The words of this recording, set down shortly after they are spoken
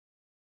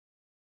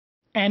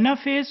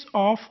Anaphase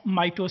of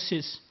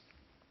mitosis.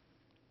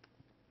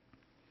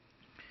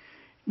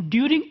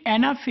 During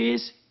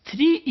anaphase,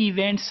 three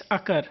events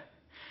occur.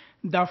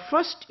 The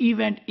first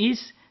event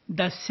is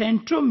the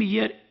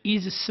centromere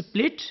is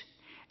split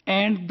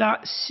and the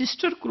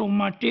sister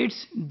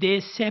chromatids they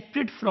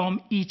separate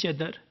from each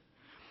other.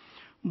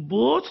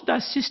 Both the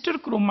sister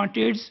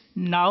chromatids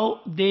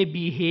now they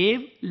behave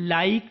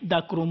like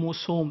the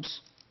chromosomes.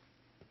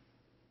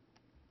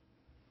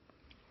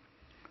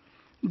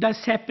 The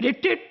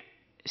separated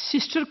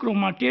sister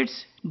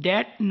chromatids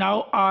that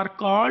now are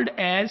called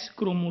as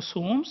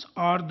chromosomes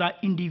or the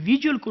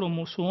individual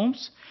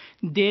chromosomes,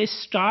 they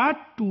start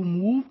to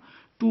move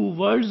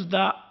towards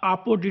the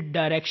opposite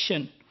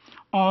direction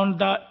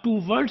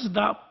towards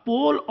the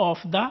pole of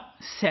the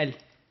cell.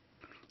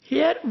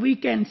 Here we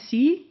can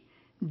see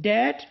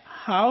that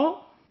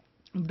how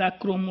the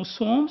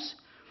chromosomes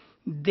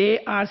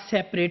they are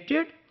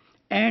separated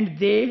and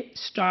they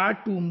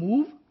start to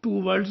move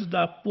towards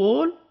the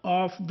pole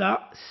of the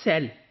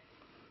cell.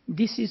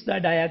 This is the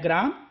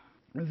diagram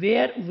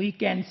where we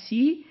can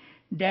see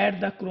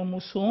that the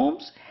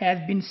chromosomes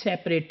have been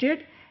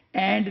separated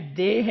and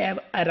they have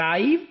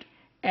arrived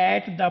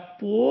at the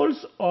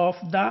poles of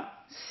the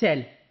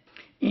cell.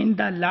 In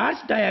the large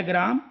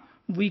diagram,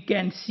 we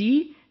can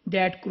see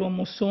that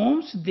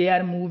chromosomes they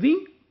are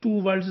moving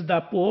towards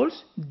the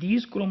poles.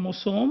 These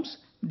chromosomes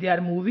they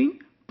are moving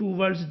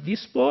towards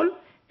this pole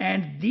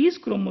and these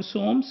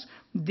chromosomes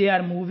they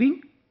are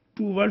moving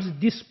towards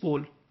this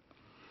pole.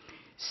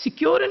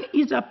 Securin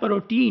is a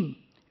protein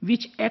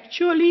which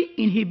actually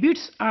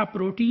inhibits a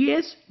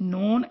protease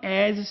known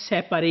as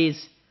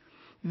separase.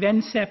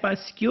 When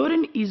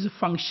securin is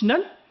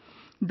functional,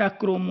 the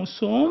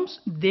chromosomes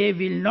they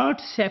will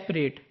not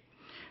separate.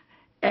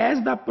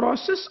 As the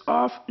process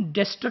of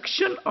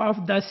destruction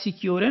of the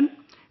securin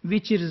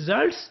which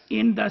results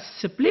in the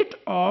split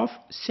of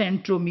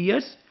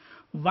centromeres,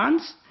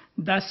 once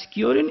the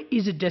securin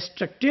is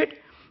destructed,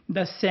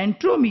 the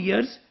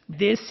centromeres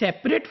they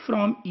separate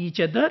from each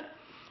other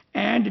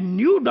and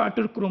new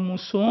daughter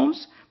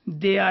chromosomes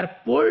they are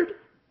pulled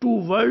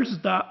towards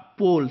the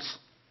poles.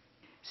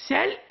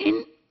 Cell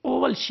in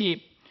oval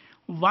shape.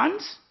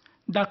 Once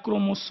the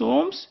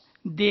chromosomes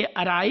they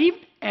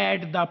arrived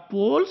at the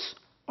poles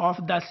of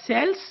the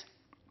cells,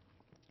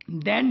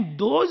 then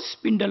those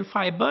spindle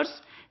fibers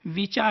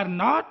which are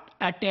not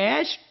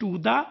attached to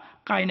the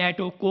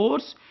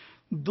kinetochores,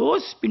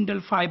 those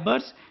spindle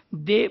fibers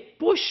they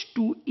push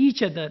to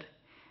each other.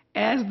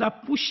 As the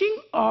pushing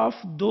of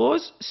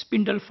those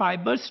spindle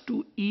fibers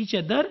to each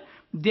other,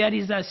 there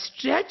is a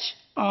stretch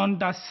on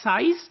the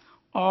size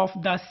of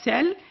the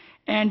cell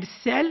and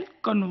cell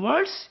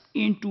converts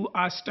into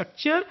a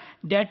structure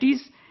that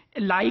is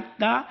like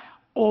the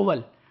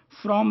oval.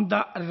 From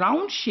the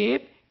round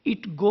shape,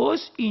 it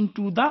goes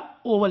into the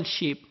oval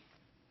shape.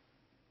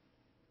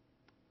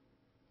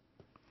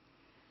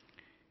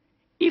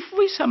 If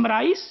we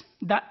summarize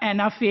the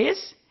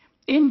anaphase,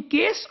 in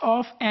case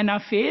of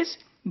anaphase,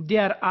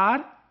 there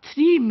are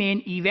three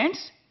main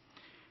events: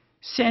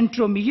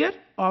 centromere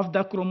of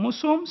the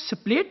chromosome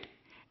split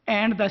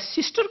and the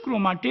sister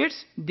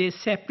chromatids they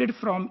separate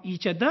from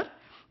each other.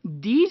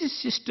 These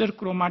sister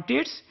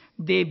chromatids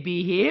they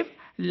behave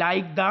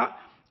like the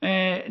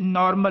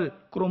normal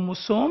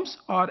chromosomes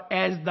or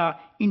as the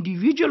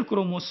individual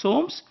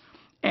chromosomes,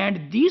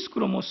 and these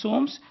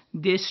chromosomes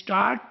they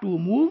start to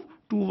move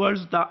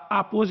towards the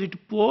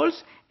opposite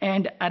poles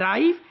and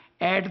arrive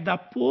at the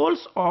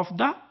poles of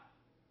the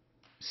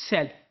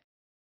cell.